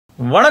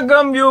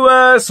வணக்கம்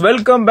viewers,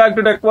 welcome back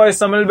to tech voice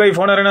Tamil by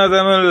போன Reno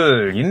Tamil.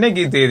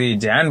 இன்னைக்கு தேதி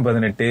ஜான்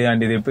 18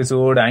 அண்ட் இது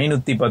எபிசோட்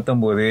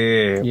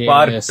 519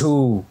 பார்ட் 2.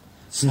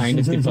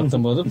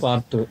 519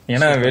 பார்ட் 2.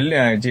 ஏன்னா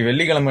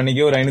வெள்ளிக்கிழமை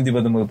அன்னைக்கு ஒரு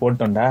 519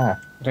 போட்டோம்டா.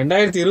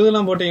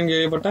 2020 போட்டீங்க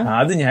கேள்விப்பட்டா?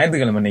 அது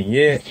ஞாயிற்றுக்கிழமை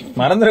அன்னைக்கு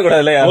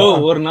மறந்துடக்கூடாதுல.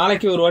 ஒரு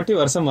நாளைக்கு ஒரு வாட்டி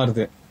வருஷம்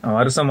மாறுது.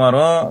 வருஷம்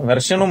மாறும்,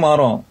 வெர்ஷனும்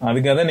மாறும்.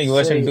 அதுக்காக இன்னைக்கு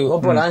வெர்ஷன் 2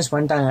 OPPO லான்ச்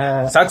பண்ணிட்டாங்க.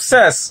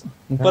 சக்சஸ்.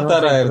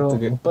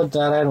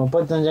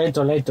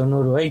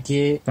 35,990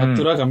 ரூபாய்க்கு 10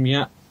 ரூபா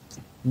கம்மியா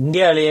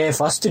இந்தியாலேயே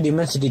ஃபர்ஸ்ட்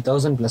டிமென்சிட்டி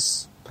 1000+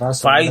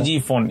 5G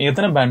போன்.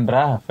 எத்தனை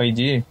பேண்ட்ரா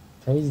 5G?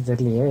 5G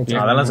தெரியலையே,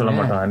 அதெல்லாம் சொல்ல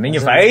மாட்டோம். நீங்க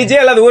 5G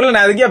இல்லாத ஊர்ல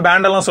நான் அதுக்கே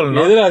பேண்ட் எல்லாம்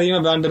சொல்லணும். எதுல அதிகமா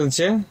பேண்ட்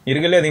இருந்துச்சு?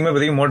 இருக்கல அதிகமா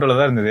இப்போதைக்கு மோட்டோல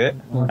தான் இருந்தது.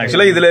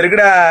 ஆக்சுவலா இதுல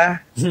இருக்குடா,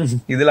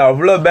 இதுல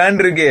அவ்வளவு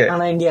பேண்ட் இருக்கு.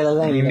 ஆனா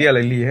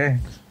இந்தியால இல்லையே.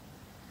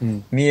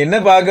 நீ என்ன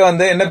பாக்க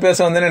வந்த, என்ன பேச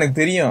வந்தேன்னு எனக்கு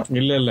தெரியும்.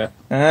 இல்ல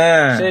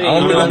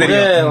அவங்களுக்கு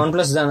தெரியும்.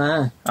 OnePlus தானே?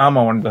 ஆமா,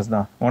 OnePlus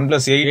தான்.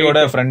 OnePlus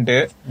 8 ஃப்ரண்ட்,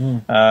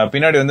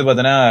 பின்னாடி வந்து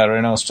பாத்தீங்கன்னா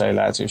Renault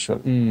style as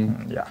usual.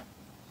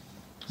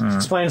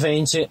 6.5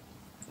 inch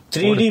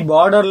 3D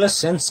borderless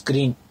sense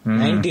screen,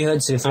 90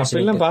 Hz refresh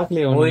rate. எல்லாம்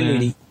பார்க்கலையே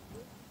OLED.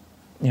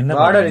 என்ன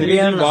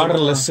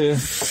borderless?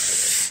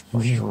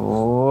 ஐயோ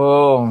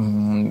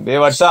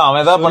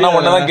அவன் தான் பண்ணா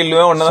ஒன்னதான்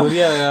கில்லுவேன்.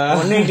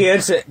 180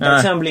 Hz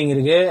டச் சாம்பிளிங்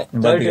இருக்கு.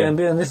 32 MP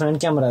வந்து ஃப்ரண்ட்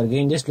கேமரா இருக்கு.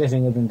 இன் டிஸ்ப்ளே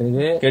ஃபிங்கர் பிரிண்ட்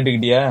இருக்கு.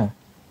 கேட்டுக்கிட்டியா?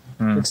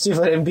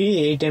 64 MP,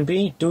 8 MP,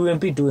 2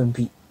 MP, 2 MP.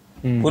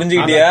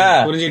 புரிஞ்சுக்கிட்டியா?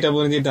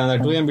 புரிஞ்சுக்கிட்டேன். அந்த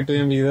 2 MP 2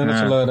 MP தானே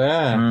சொல்ல வர.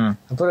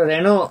 அப்புறம்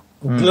ரெனோ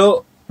க்ளோ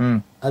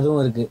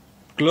அதுவும் இருக்கு.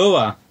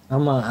 க்ளோவா?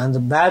 ஆமா, அந்த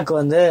பேக்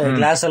வந்து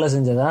கிளாஸ் எல்லாம்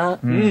செஞ்சதான்.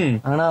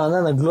 ஆனா வந்து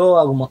அந்த க்ளோ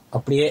ஆகுமா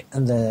அப்படியே,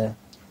 அந்த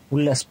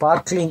உள்ள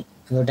ஸ்பார்க்லிங்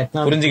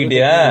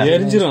புரிஞ்சுக்கிட்டியா?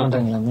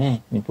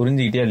 நீ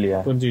புரிஞ்சுக்கிட்டியா இல்லையா?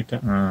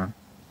 புரிஞ்சுக்கிட்டேன்.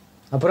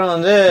 அப்புறம்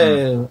வந்து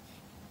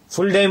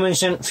ஃபுல்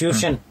டைமென்ஷன்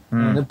ஃபியூஷன்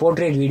வந்து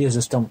போர்ட்ரேட் வீடியோ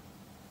சிஸ்டம்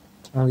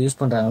யூஸ்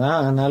பண்றாங்களா.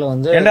 அதனால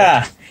வந்து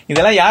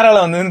இதெல்லாம்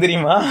யாரால வந்ததுன்னு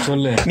தெரியுமா?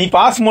 சொல்லு. நீ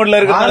பாஸ்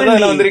மோட்ல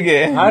இருக்கிறதால வந்திருக்கு.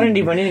 R&D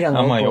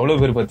பண்ணிருக்காங்க. ஆமா,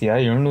 எவ்வளவு பேர் பாத்தியா?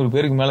 700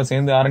 பேருக்கு மேல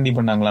சேர்ந்து R&D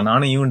பண்ணாங்களா?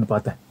 நானும் ஈவென்ட்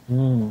பார்த்தேன்.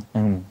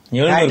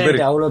 700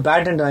 பேர் அவ்வளவு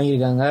பேட்டன்ட்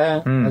வாங்கியிருக்காங்க.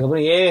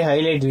 அதுக்கப்புறம்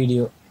ஹைலைட்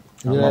வீடியோ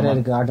இது வேற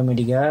இருக்கு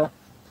ஆட்டோமேட்டிக்கா.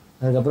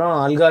 அதுக்கப்புறம்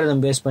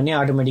அல்காரிதம் பேஸ் பண்ணி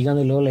ஆட்டோமேட்டிக்கா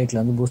வந்து லோ லைட்ல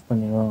வந்து பூஸ்ட்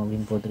பண்ணிடும்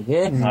அப்படின்னு போட்டிருக்கு.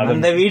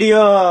 அந்த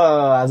வீடியோ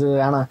அது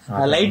ஆனா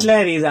லைட்ல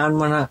இது ஆன்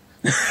பண்ணா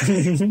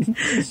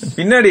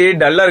பின்னாடி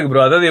டல்லா இருக்கு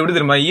ப்ரோ. அதாவது எப்படி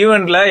தெரியுமா,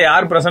 ஈவென்ட்ல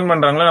யார் பிரசன்ட்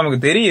பண்றாங்களோ நமக்கு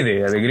தெரியுது.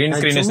 அது கிரீன்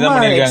ஸ்கிரீன் தான்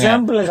பண்ணிருக்காங்க.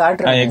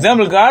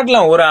 எக்ஸாம்பிள்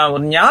காட்டலாம்.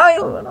 ஒரு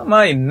நியாயம்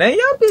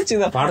என்னையா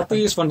பேச்சுதான். படத்தை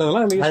யூஸ்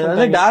பண்றதெல்லாம் அது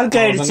வந்து டார்க்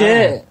ஆயிடுச்சு.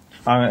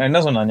 அவன் என்ன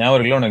சொன்னான் ஞாபகம்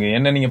இருக்குல்ல உனக்கு?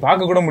 என்ன நீங்க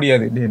பாக்க கூட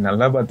முடியாது.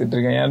 நல்லா பாத்துட்டு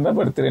இருக்கேன், ஏன் தான்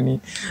படுத்துற நீ.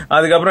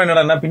 அதுக்கப்புறம்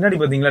என்னடா பின்னாடி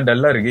பாத்தீங்களா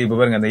டல்லா இருக்கு. இப்ப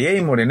பாருங்க அந்த AI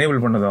மோட் எனேபிள்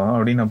பண்ணதும்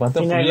அப்படின்னு நான்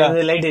பார்த்தேன்.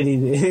 லைட்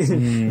எரியுது.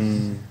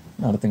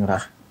 நடத்துங்கடா.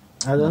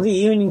 அது வந்து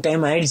ஈவினிங்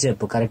டைம் ஆயிடுச்சு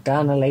அப்போ கரெக்டா.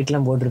 ஆனால் லைட்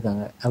எல்லாம்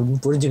போட்டிருக்காங்க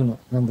அப்படின்னு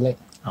புரிஞ்சுக்கணும் நம்மளே.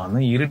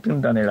 அவன்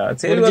இருட்டுன்ட்டானேடா.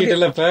 சரி,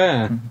 இப்ப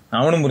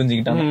அவனும்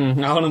புரிஞ்சுக்கிட்டான்,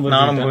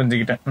 நானும்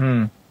புரிஞ்சுக்கிட்டேன்.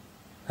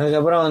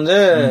 அதுக்கப்புறம் வந்து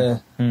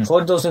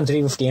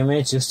 4350 mAh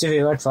 65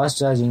 வாட்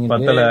ஃபாஸ்ட் சார்ஜிங்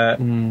இருக்கு.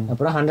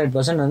 அப்புறம்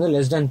 100% வந்து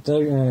less than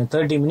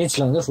 30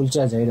 மினிட்ஸ்ல வந்து ஃபுல்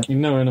சார்ஜ் ஆயிடும்.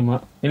 இன்னும் வேணுமா?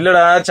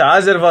 இல்லடா,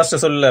 சார்ஜர்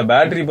ஃபாஸ்ட் சொல்லல,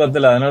 பேட்டரி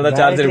பத்தல. அதனாலதான்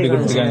சார்ஜர் எப்படி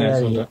கொடுத்துருக்காங்க.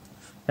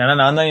 ஏன்னா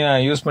நான் தான்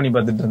யூஸ் பண்ணி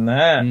பாத்துட்டு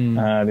இருந்தேன்.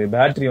 அது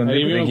பேட்டரி வந்து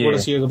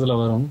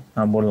வரும்.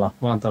 போடலாம்.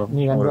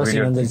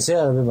 வந்துருச்சு,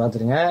 அதை போய்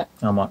பாத்துருங்க.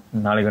 ஆமா,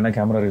 நாளைக்கு வேணா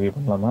கேமரா ரிவ்யூ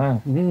பண்ணலாமா?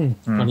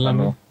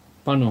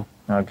 பண்ணுவோம்.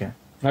 ஓகே.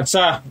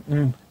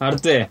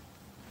 அடுத்து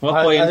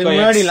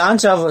முன்னாடி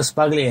லான்ச் ஆஃபர்ஸ்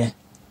பாக்கலையே?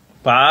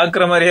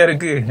 பாக்குற மாதிரியா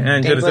இருக்கு.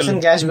 10%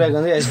 கேஷ்பேக்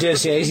வந்து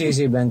HDFC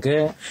ICICI பேங்க்.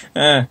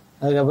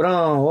 அதுக்கப்புறம்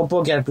OPPO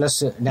Care Plus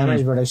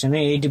damage protection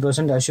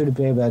 80% assured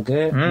pay back.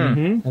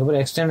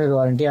 அதுக்கப்புறம் எக்ஸ்டெண்டட்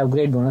வாரண்டி,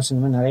 அப்கிரேட் போனஸ்,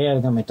 இந்த மாதிரி நிறைய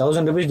இருக்காம.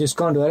 1000 rupees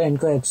டிஸ்கவுண்ட் வேற.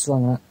 Enco X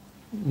வாங்க.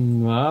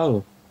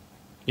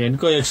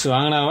 Enco X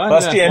வாங்கினாவா?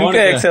 ஃபர்ஸ்ட்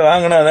Enco X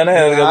வாங்கினா தானே.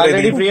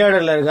 ஆல்ரெடி ப்ரீ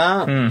ஆர்டர்ல இருக்கான்.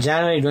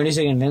 ஜனவரி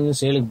 22ல இருந்து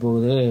சேலுக்கு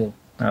போகுது.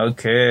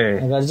 ஓகே.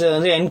 அடுத்து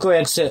வந்து Enco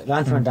X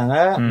லான்ச் பண்ணிட்டாங்க.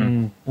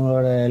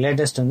 நம்மளோட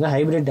லேட்டஸ்ட் வந்து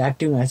hybrid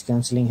active noise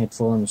cancelling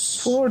headphones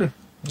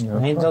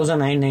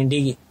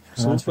 9990.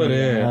 Super.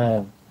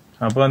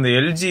 அப்போ அந்த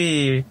LG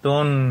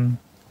டோன்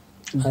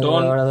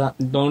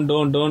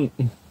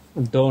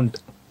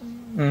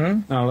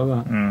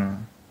அவ்வளவுதான்.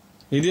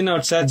 இது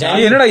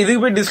என்னடா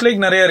இதுக்கு போய்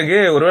டிஸ்லைக் நிறைய இருக்கு.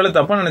 ஒருவேளை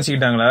தப்பா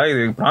நினைச்சுக்கிட்டாங்களா?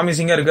 இது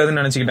ப்ராமிசிங்கா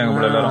இருக்காதுன்னு நினைச்சுக்கிட்டாங்க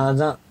போல.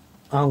 அதான்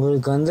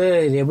அவங்களுக்கு வந்து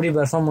இது எப்படி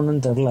பெர்ஃபார்ம்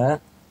பண்ணுன்னு தெரியல.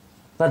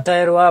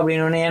 10,000 ரூபா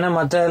அப்படின்னு. ஏன்னா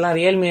மத்த எல்லாம்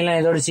ரியல்மி எல்லாம்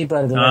இதோட சீப்பா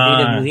இருக்கு.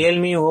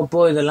 ரியல்மி, ஓப்போ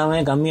இதெல்லாமே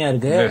கம்மியா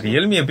இருக்கு.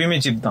 ரியல்மி எப்பயுமே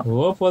சீப் தான்.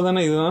 ஓப்போ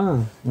தானே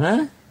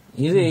இதுதான்.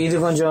 இது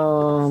கொஞ்சம்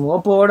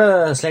ஓப்போவோட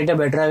ஸ்லைட்டா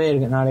பெட்டராவே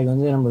இருக்கு. நாளைக்கு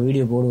வந்து நம்ம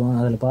வீடியோ போடுவோம்,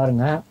 அதுல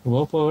பாருங்க.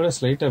 ஓப்போவோட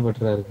ஸ்லைட்டா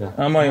பெட்டரா இருக்கு.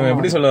 ஆமா, இவன்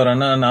எப்படி சொல்ல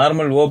வரான்னா,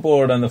 நார்மல்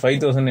ஓப்போவோட அந்த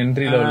 5000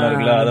 என்ட்ரி லெவல்ல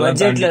இருக்குல்ல, அதெல்லாம்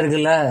பட்ஜெட்ல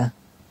இருக்குல்ல,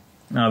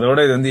 அதோட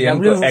இது வந்து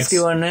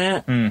W51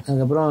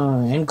 அதுக்கப்புறம்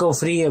Enco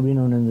ஃப்ரீ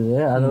அப்படின்னு ஒண்ணு இருந்தது.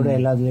 அதோட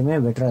எல்லாத்துலயுமே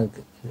பெட்டரா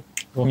இருக்கு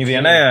இது.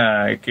 ஏன்னா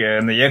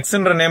இந்த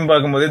எக்ஸ்ன்ற நேம்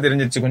பார்க்கும்போதே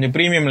தெரிஞ்சிச்சு, கொஞ்சம்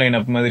பிரீமியம் லைன்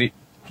அப் மாதிரி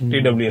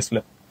TWSல.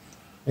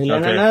 இதுல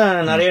என்னன்னா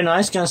நிறைய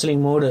noise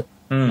cancelling mode,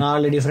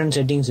 4 different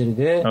settings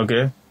இருக்கு.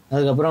 ஓகே.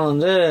 அதுக்கப்புறம்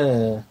வந்து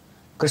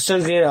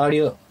crystal clear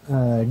audio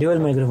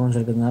dual microphones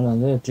இருக்கிறதுனால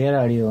வந்து கிளியர்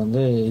ஆடியோ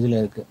வந்து இதுல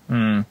இருக்கு.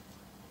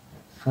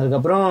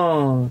 அதுக்கப்புறம்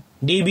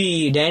DP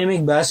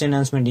dynamic base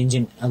enhancement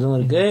engine அதுவும்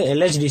இருக்கு.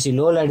 LHDC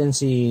low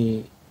latency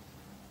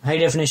high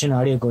definition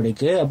audio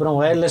கோடிக்கு. அப்புறம்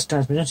ஒயர்லெஸ்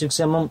டிரான்ஸ்மிஷன்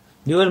 6mm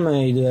டியூவல்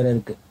இது வேற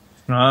இருக்கு.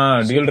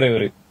 டியூவல்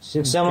டிரைவர்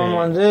 6mm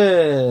வந்து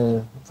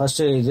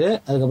ஃபர்ஸ்ட் இது.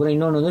 அதுக்கப்புறம்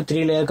இன்னொன்று வந்து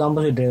 3 லேயர்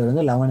காம்போசிட் டிரைவர்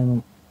வந்து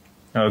 11mm.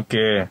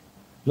 ஓகே.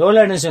 லோ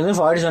லேட்டன்சி வந்து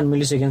 47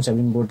 மில்லிசெகண்ட்ஸ்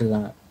அப்படின்னு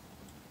போட்டிருக்காங்க.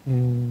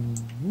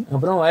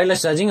 அப்புறம்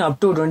wireless charging up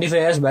to 25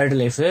 hours battery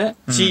life.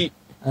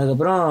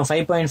 அதுக்கப்புறம்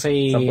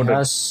 5.5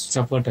 hours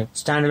support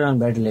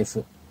standard battery life.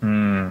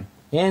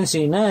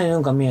 ஏஎன்சின்னா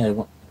இன்னும் கம்மியா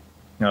இருக்கும்.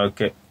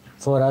 ஓகே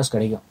 4 hours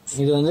கிடைக்கும்.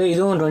 இது வந்து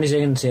இதுவும் 20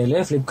 செகண்ட் சேல்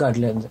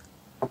ஃபிளிப்கார்ட்ல இருந்து.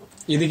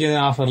 இதுக்கு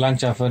எதாவது ஆஃபர்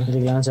லான்ச் ஆஃபர்?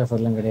 இதுக்கு லான்ச்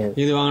ஆஃபர்லாம் கிடையாது.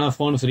 இது வாங்கினா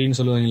ஃபோன் ஃப்ரீன்னு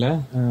சொல்லுவாங்களா?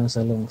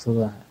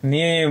 சொல்லுவாங்க.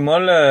 நீ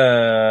முதல்ல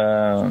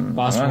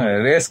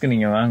ரேஸ்க்கு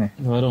நீங்க வாங்க.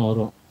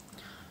 வரும்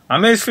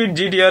Amazfit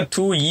GTR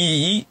 2E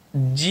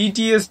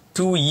GTS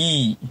 2E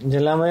இது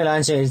எல்லாமே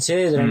லான்ச் ஆயிடுச்சு.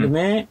 இது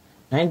ரெண்டுமே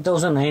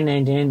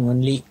 9,999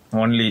 ஒன்லி.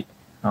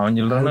 அவன்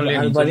சொல்றான்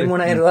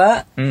 13,000 ரூபாய்.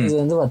 இது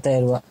வந்து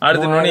 10,000 ரூபாய்.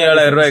 அடுத்து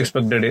 7,000 ரூபாய்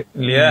எக்ஸ்பெக்டட்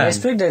இல்லையா?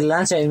 எக்ஸ்பெக்டட்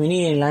லான்ச் மினி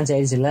லான்ச்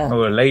ஆயிடுச்சு இல்ல?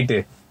 லைட்.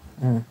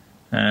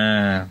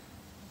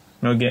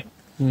 ஓகே.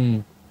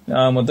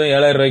 மொத்தம்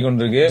 7,000 ரூபாய்க்கு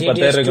கொண்டு இருக்கு,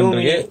 10,000 ரூபாய்க்கு கொண்டு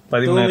இருக்கு,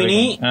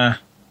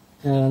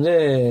 13,000 வந்து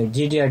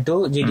GTR 2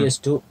 GTS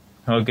 2.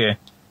 ஓகே.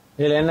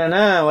 இதுல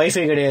என்னன்னா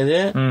வைஃபை கிடையாது,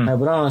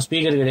 அப்புறம்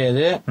ஸ்பீக்கர்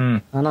கிடையாது,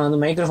 ஆனா வந்து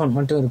மைக்ரோஃபோன்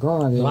மட்டும் இருக்கும்.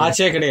 அது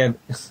வாட்சே கிடையாது.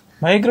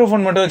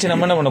 மைக்ரோஃபோன் மட்டும் வச்சு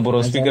நம்ம என்ன பண்ண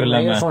போறோம்? ஸ்பீக்கர்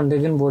இல்லாம மைக்ரோஃபோன்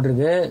இருக்குன்னு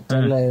போட்டிருக்கு.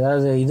 தெரியல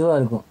ஏதாவது இதுவா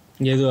இருக்கும்.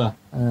 எதுவா?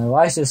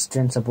 வாய்ஸ்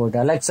அசிஸ்டன்ட் சப்போர்ட்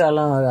அலெக்ஸா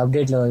எல்லாம்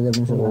அப்டேட்ல வருது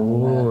அப்படின்னு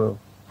சொல்றாங்க.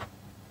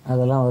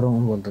 அதெல்லாம்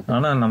வரும் போட்டிருக்கு.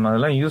 ஆனா நம்ம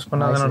அதெல்லாம் யூஸ்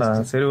பண்ணாதானடா.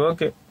 சரி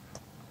ஓகே.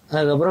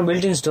 அதுக்கப்புறம்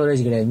பில்ட்-இன்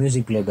ஸ்டோரேஜ் கிடையாது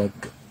மியூசிக்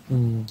பிளேபேக்.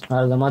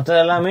 அது மத்த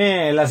எல்லாமே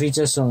எல்லா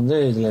ஃபீச்சர்ஸும் வந்து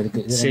இதுல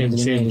இருக்கு.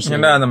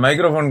 ஏன்னா அந்த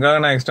மைக்ரோஃபோனுக்காக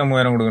நான் எக்ஸ்ட்ரா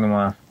 3,000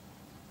 கொடுக்கணுமா?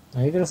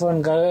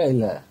 மைக்ரோஃபோனுக்காக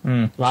இல்ல,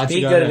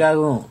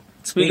 ஸ்பீக்கருக்காகவும்.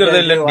 ஸ்பீக்கர்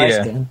இல்ல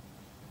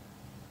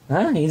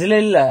இதுல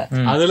இல்ல,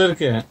 அதுல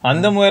இருக்கு.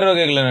 அந்த 3,000 ரூபாய்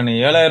கேட்கல நான்.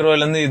 7,000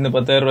 ரூபாய்ல இருந்து இந்த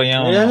 10,000 ரூபாய்.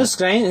 இது வந்து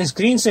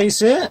ஸ்கிரீன்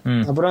சைஸ்,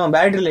 அப்புறம்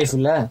பேட்டரி லைஃப்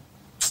இல்ல.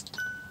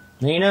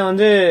 மெயினா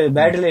வந்து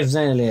பேட்டரி லைஃப்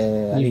தான் இதுல.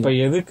 இப்ப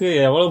எதுக்கு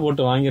எவ்வளவு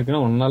போட்டு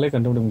வாங்கியிருக்குன்னா ஒன்னாலே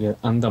கண்டுபிடிக்க முடியாது,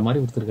 அந்த மாதிரி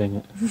கொடுத்துருக்காங்க.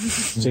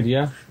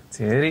 சரியா?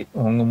 சரி,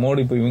 உங்க மோடு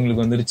இப்ப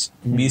இவங்களுக்கு வந்துருச்சு.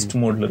 பீஸ்ட்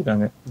மோட்ல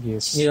இருக்காங்க.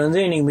 இது வந்து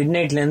இன்னைக்கு மிட்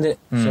நைட்ல இருந்து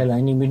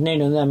இன்னைக்கு மிட்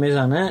நைட் வந்து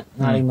அமேசான்,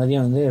 நாளைக்கு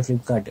மதியம் வந்து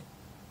பிளிப்கார்ட்.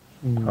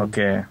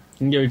 ஓகே.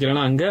 இங்க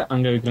வைக்கிறேன்னா அங்க,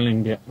 அங்க வைக்கிறேன்னா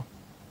இங்க.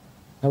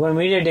 அப்புறம்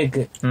மீடியாடெக்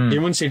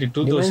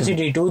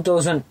டிமென்சிட்டி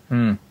 2000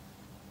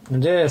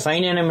 வந்து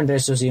 5nm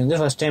SoC வந்து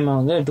ஃபர்ஸ்ட் டைம்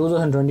வந்து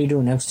 2022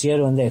 நெக்ஸ்ட்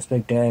இயர் வந்து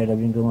எக்ஸ்பெக்டட்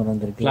அப்படின்ற மாதிரி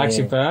வந்திருக்கு.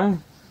 ஃபிளாக்ஷிப்.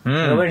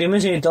 அப்புறம்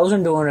டிமென்சிட்டி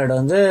 1200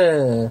 வந்து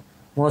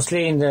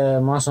மோஸ்ட்லி இந்த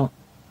மாசம்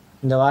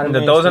இந்த வாரம்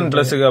இந்த 1000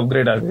 பிளஸ்க்கு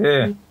அப்கிரேட் ஆகுது.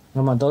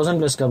 ஆமா 1000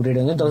 பிளஸ்க்கு அப்கிரேட்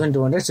வந்து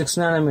 1200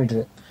 6nm.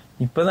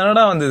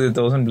 இப்பதானடா வந்தது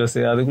 1000 பிளஸ்.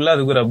 அதுக்குள்ள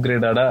அதுக்கு ஒரு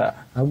அப்கிரேடாடா?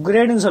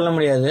 அப்கிரேட்னு சொல்ல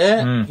முடியாது,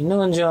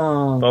 இன்னும் கொஞ்சம்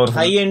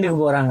ஹை எண்டுக்கு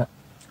போறாங்க.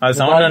 அது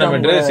 7nm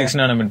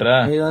 6nm.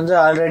 இது வந்து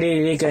ஆல்ரெடி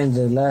லீக்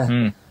ஆயிருந்ததுல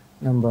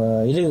நம்ம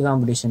இதுக்கு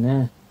காம்படிஷன்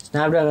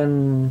ஸ்னாப்டிராகன்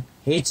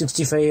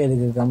 865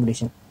 அதுக்கு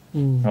காம்படிஷன்.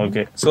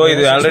 ஓகே. சோ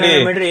இது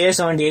ஆல்ரெடி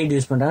A78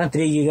 யூஸ் பண்றாங்க.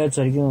 3 GHz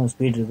வரைக்கும்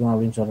ஸ்பீட் இருக்கும்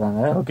அப்படின்னு சொல்றாங்க.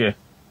 ஓகே.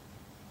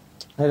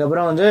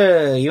 அதுக்கப்புறம் வந்து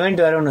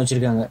ஈவெண்ட் வேற ஒன்று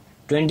வச்சிருக்காங்க.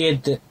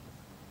 20th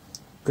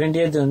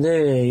வந்து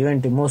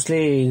ஈவெண்ட்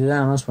மோஸ்ட்லி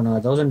இதுதான் அனௌன்ஸ்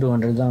பண்ணுவாங்க.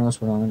 1200 தான்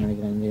அனௌன்ஸ் பண்ணுவாங்கன்னு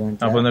நினைக்கிறேன் இந்த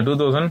ஈவெண்ட். அப்ப இந்த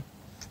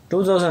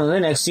 2000 வந்து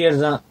நெக்ஸ்ட்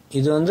இயர் தான்.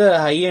 இது வந்து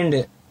high end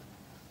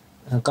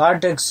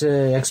cortex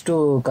X2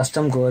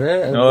 custom core,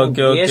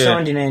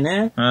 A79,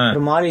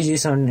 மாலி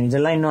G7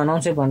 இதெல்லாம் இன்னும்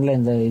அனௌன்ஸே பண்ணல.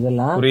 இந்த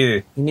இதெல்லாம்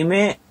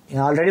இனிமே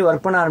ஆல்ரெடி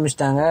ஒர்க் பண்ண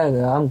ஆரம்பிச்சிட்டாங்க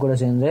ஆம் கூட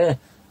சேர்ந்து.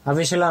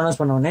 அபிஷியலா அனௌன்ஸ்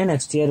பண்ண உடனே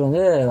நெக்ஸ்ட் இயர்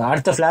வந்து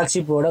அடுத்த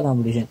பிளாக்ஷிப்போட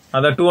காம்படிஷன்.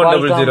 அத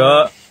 2100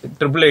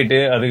 888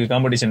 அதுக்கு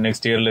காம்படிஷன்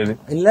நெக்ஸ்ட் இயர்ல இது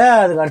இல்ல,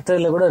 அதுக்கு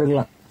அடுத்ததுல கூட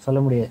இருக்கலாம், சொல்ல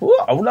முடியாது. ஓ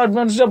அவ்வளவு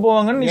அட்வான்ஸ்டா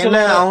போவாங்கன்னு நீ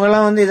சொல்ல. அவங்க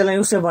எல்லாம் வந்து இதெல்லாம்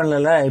யூஸே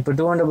பண்ணல. இப்ப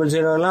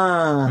 2100 எல்லாம்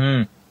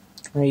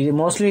இது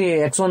மோஸ்ட்லி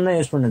X1 தான்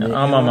யூஸ் பண்ணுது.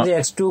 வந்து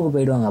X2க்கு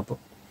போயிடுவாங்க. அப்போ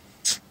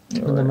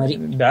இந்த மாதிரி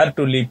டேர்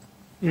டு லீக்.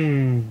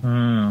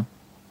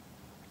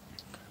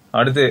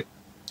 அடுத்து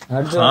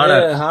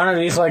ஹானர்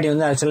V40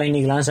 வந்து ஆக்சுவலா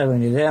இன்னைக்கு லான்ச் ஆக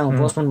வேண்டியது. அவங்க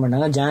போஸ்ட்போன்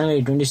பண்ணாங்க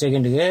ஜனவரி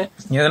 22.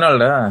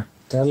 எதனாலடா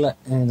தெரியல,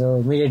 ஏதோ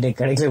மீடியாடெக்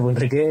கிடைக்கல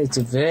போட்டிருக்கு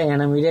சிப்.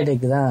 ஏன்னா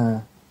மீடியாடெக் தான்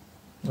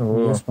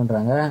யூஸ்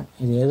பண்றாங்க.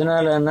 இது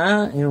எதனாலன்னா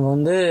இவங்க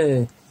வந்து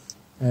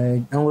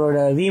அவங்களோட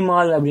வி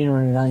மால் அப்படின்னு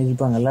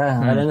இருப்பாங்கல்ல,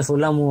 அதுல இருந்து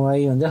ஃபுல்லா மூவ்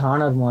ஆகி வந்து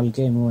ஹானர்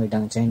மால்க்கே மூவ்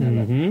ஆயிட்டாங்க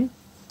சைனால.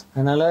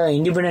 அதனால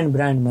இண்டிபெண்டன்ட்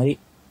பிராண்ட் மாதிரி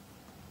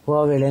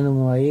ஹுவாவேல இருந்து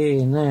மூவ் ஆகி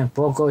என்ன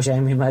போக்கோ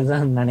ஷாமி மாதிரி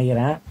தான்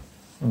நினைக்கிறேன்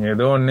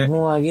ஏதோ ஒண்ணு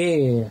மூவ் ஆகி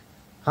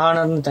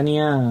ஹானர்னு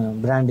தனியா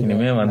பிராண்ட்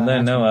இனிமே வந்தா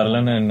என்ன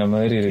வரலன்னு இந்த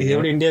மாதிரி இருக்கு.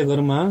 எப்படி இந்தியாவுக்கு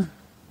வருமா?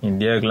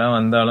 இந்தியாவுக்குலாம்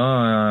வந்தாலும்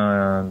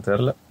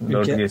தெரியல.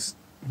 டவுட் கேஸ்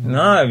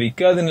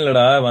விக்காதுன்னு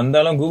இல்லடா,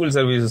 வந்தாலும் கூகுள்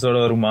சர்வீசஸோட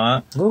வருமா?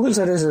 கூகுள்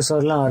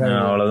சர்வீசஸோடலாம் வராது.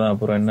 அவ்வளவுதான்.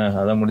 அப்புறம் என்ன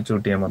அதை முடிச்சு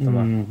விட்டியா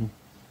மொத்தமா?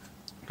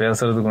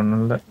 பேசுறதுக்கு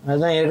ஒண்ணும் இல்ல.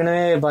 அதுதான்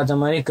ஏற்கனவே பார்த்த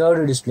மாதிரி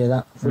கர்வ்டு டிஸ்பிளே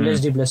தான். Full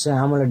HD plus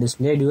AMOLED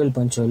display, twelve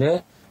punch hole,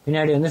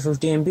 பின்னாடி வந்து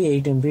 50MP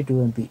 8MP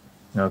 2MP.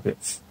 Okay.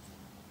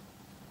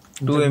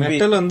 2 MB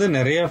metal வந்து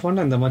நிறைய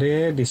போன் அந்த மாதிரியே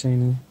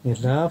டிசைன்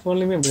எல்லா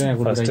போன்லயுமே இப்படிதான்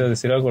கொடுத்தாங்க. அது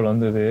சிராகோல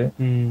வந்தது,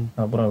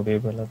 அப்புறம் அப்படியே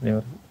எல்லாத்துலயும்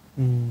வருது.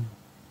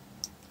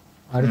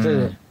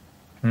 அடுத்தது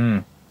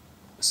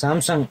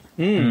சாம்சங்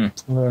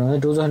உங்களோட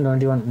வந்து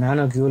 2021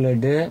 நானோ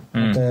QLED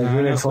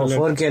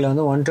 4Kல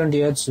வந்து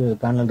 120 Hz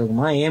பேனல்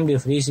இருக்குமா, AMD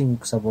ஃப்ரீசிங்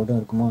சப்போர்ட்டும்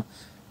இருக்குமா.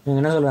 இவங்க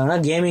என்ன சொல்றாங்கன்னா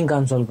கேமிங்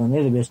கான்சோலுக்கு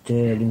வந்து இது பெஸ்ட்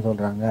அப்படின்னு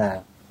சொல்றாங்க.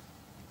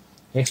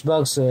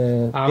 எக்ஸ்பாக்ஸ்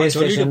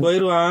சொல்லிட்டு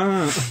போயிருவான்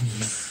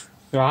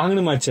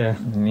வாங்கணுமாச்சே,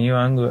 நீ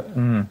வாங்குவ,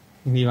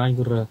 நீ வாங்கி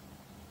கொடுற.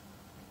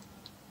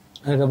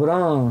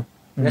 அதுக்கப்புறம்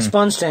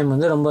ரெஸ்பான்ஸ் டைம்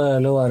வந்து ரொம்ப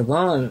லோவா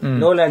இருக்கும்,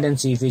 லோ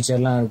லேட்டன்சி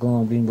ஃபீச்சர்லாம் இருக்கும்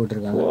அப்படின்னு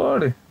போட்டிருக்காங்க.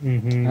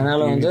 அதனால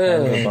வந்து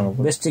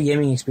பெஸ்ட்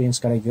கேமிங்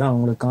எக்ஸ்பீரியன்ஸ் கிடைக்கும்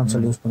அவங்களுக்கு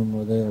கான்சோல் யூஸ்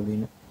பண்ணும்போது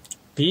அப்படின்னு.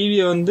 டிவி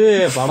வந்து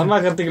படம்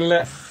பார்க்கறதுக்கு இல்ல,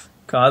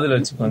 காதுல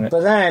வச்சுப்பாங்க.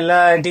 இப்பதான் எல்லா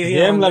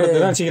டிவியும்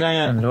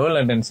வச்சுக்கிறாங்க low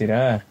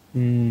லேட்டன்சிரா.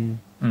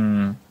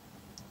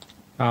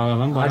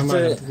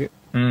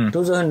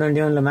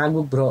 2021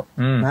 MacBook Pro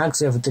Max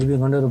F திருப்பி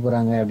கொண்டு வர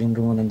போறாங்க அப்படின்னு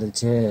ரூமர்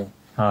வந்துருச்சு.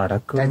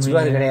 டச்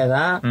பார்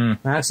கிடையாதான்,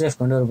 மேக்ஸ் சேஃப்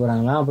கொண்டு வர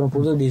போறாங்களா. அப்புறம்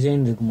புது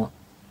டிசைன் இருக்குமா.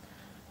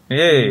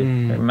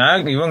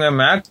 இவங்க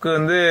மேக்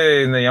வந்து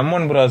இந்த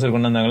M1 ப்ராசர்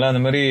கொண்டு வந்தாங்களா,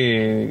 அந்த மாதிரி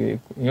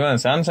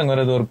இவன் சாம்சங்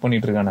வேற ஏதோ ஒர்க்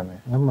பண்ணிட்டு இருக்கானாமே.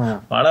 ஆமா,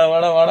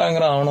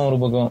 வாடாங்கிறான் அவனும் ஒரு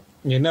பக்கம்.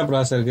 என்ன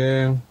ப்ராசருக்கு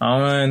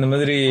அவன் இந்த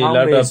மாதிரி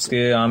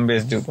லேப்டாப்ஸ்க்கு ARM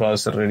பேஸ்டு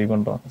ப்ராசர் ரெடி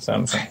பண்றான்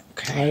சாம்சங்.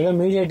 அதுல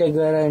மீடியாடெக்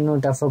வேற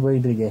இன்னும் டஃபா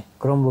போயிட்டு இருக்கு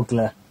குரோம்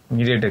புக்ல.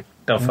 மீடியாடெக்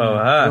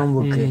டஃபாவா?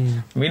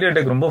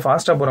 மீடியாடெக் ரொம்ப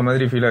ஃபாஸ்டா போற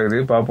மாதிரி ஃபீல் ஆகுது.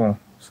 பாப்போம்,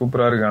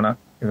 சூப்பரா இருக்கு ஆனா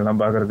இதெல்லாம்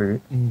பாக்குறதுக்கு.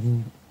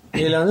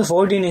 இதுல வந்து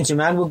 14 இன்ச்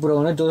MacBook Pro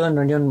வந்து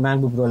 2021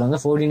 MacBook Proல வந்து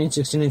 14 இன்ச்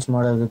 16 இன்ச்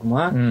மாடல்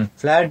இருக்குமா.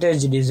 Plot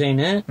edge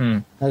design.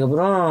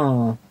 அதுக்கப்புறம்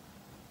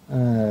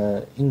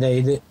இந்த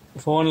இது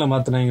போன்ல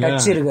மாத்துனாங்களா,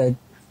 டச் இருக்காது.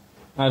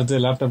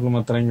 அடுத்து லேப்டாப்ல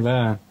மாத்துறாங்களா.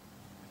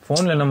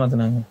 போன்ல என்ன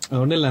மாத்துனாங்க?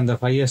 ஒண்ணு இல்ல, அந்த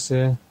 5S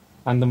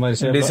அந்த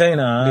மாதிரி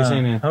டிசைனா,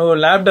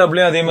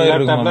 லேப்டாப்லயும் அதே மாதிரி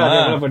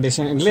இருக்கும்.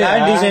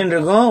 டிசைன்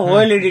இருக்கும்,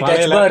 OLED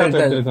டச் பார்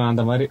இருக்கும்.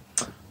 அந்த மாதிரி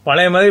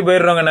பழைய மாதிரி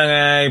போயிடுறோங்க நாங்க.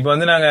 இப்ப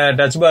வந்து நாங்க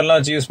டச் பார் எல்லாம்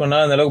வச்சு யூஸ் பண்ணா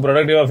அந்த அளவுக்கு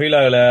ப்ரொடக்டிவா ஃபீல்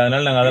ஆகல.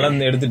 அதனால நாங்க அதெல்லாம்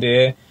எடுத்துட்டு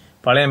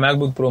பழைய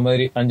MacBook Pro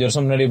மாதிரி 5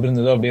 வருஷம் முன்னாடி எப்படி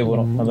இருந்ததோ அப்படியே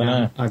போறோம்.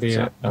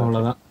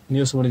 அவ்வளவுதான்.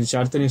 நியூஸ் முடிஞ்சிச்சு.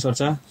 அடுத்த நியூஸ்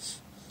வச்சா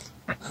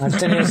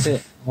அடுத்த நியூஸ்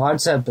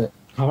வாட்ஸ்அப்.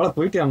 அவ்வளவு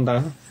போயிட்டான்டா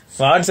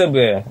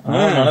வாட்ஸ்அப்.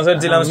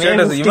 மனசாட்சி இல்லாம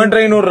ஸ்டேட்டஸ் இவன்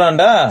ட்ரெயின்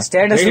விடுறான்டா.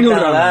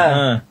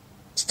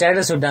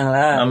 ஸ்டேட்டஸ்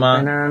விட்டாங்களா?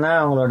 என்னன்னா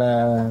அவங்களோட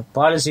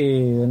பாலிசி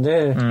வந்து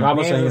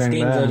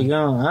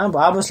வரைக்கும்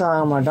வாபஸ்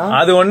வாங்க மாட்டோம்.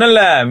 அது ஒண்ணும்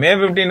இல்ல, May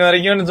 15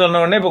 வரைக்கும்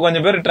சொன்ன உடனே இப்ப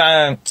கொஞ்சம் பேர்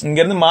இங்க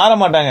இருந்து மாற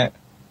மாட்டாங்க.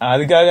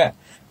 அதுக்காக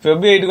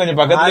Feb 8 கொஞ்சம்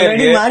பக்கத்துல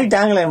இருக்கு.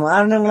 மாறிட்டாங்களே,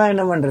 மாறினவங்களா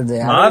என்ன பண்றது?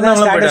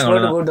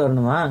 போட்டு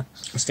வரணுமா?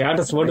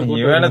 ஸ்டேட்டஸ் போட்டு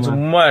இவன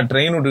சும்மா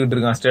ட்ரெயின் விட்டுக்கிட்டு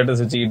இருக்கான்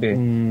ஸ்டேட்டஸ் வச்சுக்கிட்டு.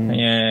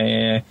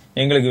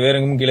 எங்களுக்கு வேற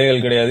எங்கும்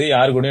கிளைகள் கிடையாது,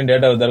 யாரு கூடயும்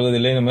டேட்டாவை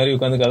தருவதில்லை, இந்த மாதிரி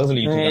உட்காந்து கதை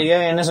சொல்லிட்டு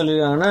என்ன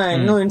சொல்லிருக்காங்கன்னா,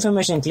 இன்னும்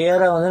இன்ஃபர்மேஷன்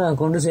கிளியரா வந்து நாங்க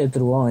கொண்டு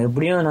சேர்த்துருவோம்.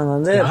 எப்படியும் நாங்க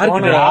வந்து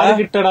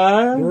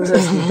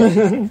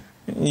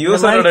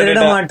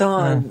திருட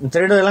மாட்டோம்,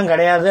 திருடெல்லாம்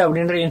கிடையாது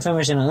அப்படின்ற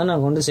இன்ஃபர்மேஷன் வந்து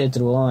நாங்க கொண்டு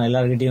சேர்த்துருவோம்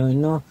எல்லார்கிட்டயும்.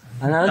 இன்னும்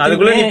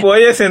அதுக்குள்ள நீ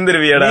போயே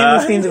சேர்ந்துருவியாடா,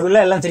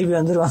 எல்லாம் திருப்பி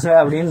வந்துருவாங்க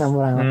அப்படின்னு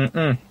நம்புறாங்க.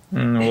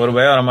 ஒரு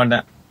பயம்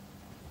வரமாட்டேன்.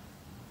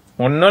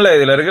 ஒன்னும் இல்ல,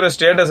 இதுல இருக்கிற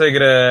ஸ்டேட்டஸ்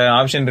வைக்கிற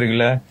ஆப்ஷன்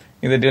இருக்குல்ல,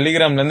 இத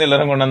டெலிகிராம்ல இருந்து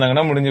எல்லாரும்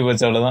கொண்டாந்தாங்கன்னா முடிஞ்சு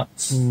போச்சு, அவ்வளவுதான்.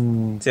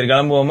 சரி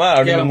கிளம்புவோமா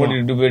அப்படின்னு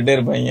மூட்டிட்டு போயிட்டே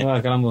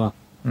இருப்பாங்க.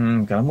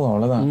 கிளம்புவோம்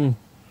அவ்வளவுதான்.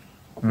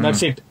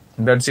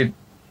 That's it.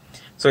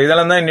 சோ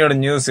இதெல்லாம் தான் என்னோட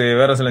நியூஸ்.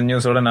 வேற சில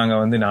நியூஸோட நாங்க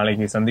வந்து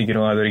நாளைக்கு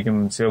சந்திக்கிறோம். அது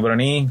வரைக்கும்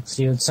சிவபுரணி,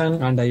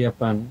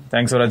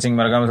 தேங்க்ஸ் ஃபார் வாட்சிங்.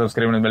 மறக்காம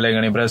சப்ஸ்கிரைப் பண்ணி பெல்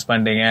ஐகானை பிரஸ்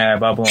பண்ணிட்டீங்க.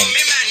 பாப்போம்,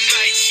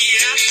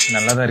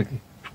 நல்லாதான் இருக்கு.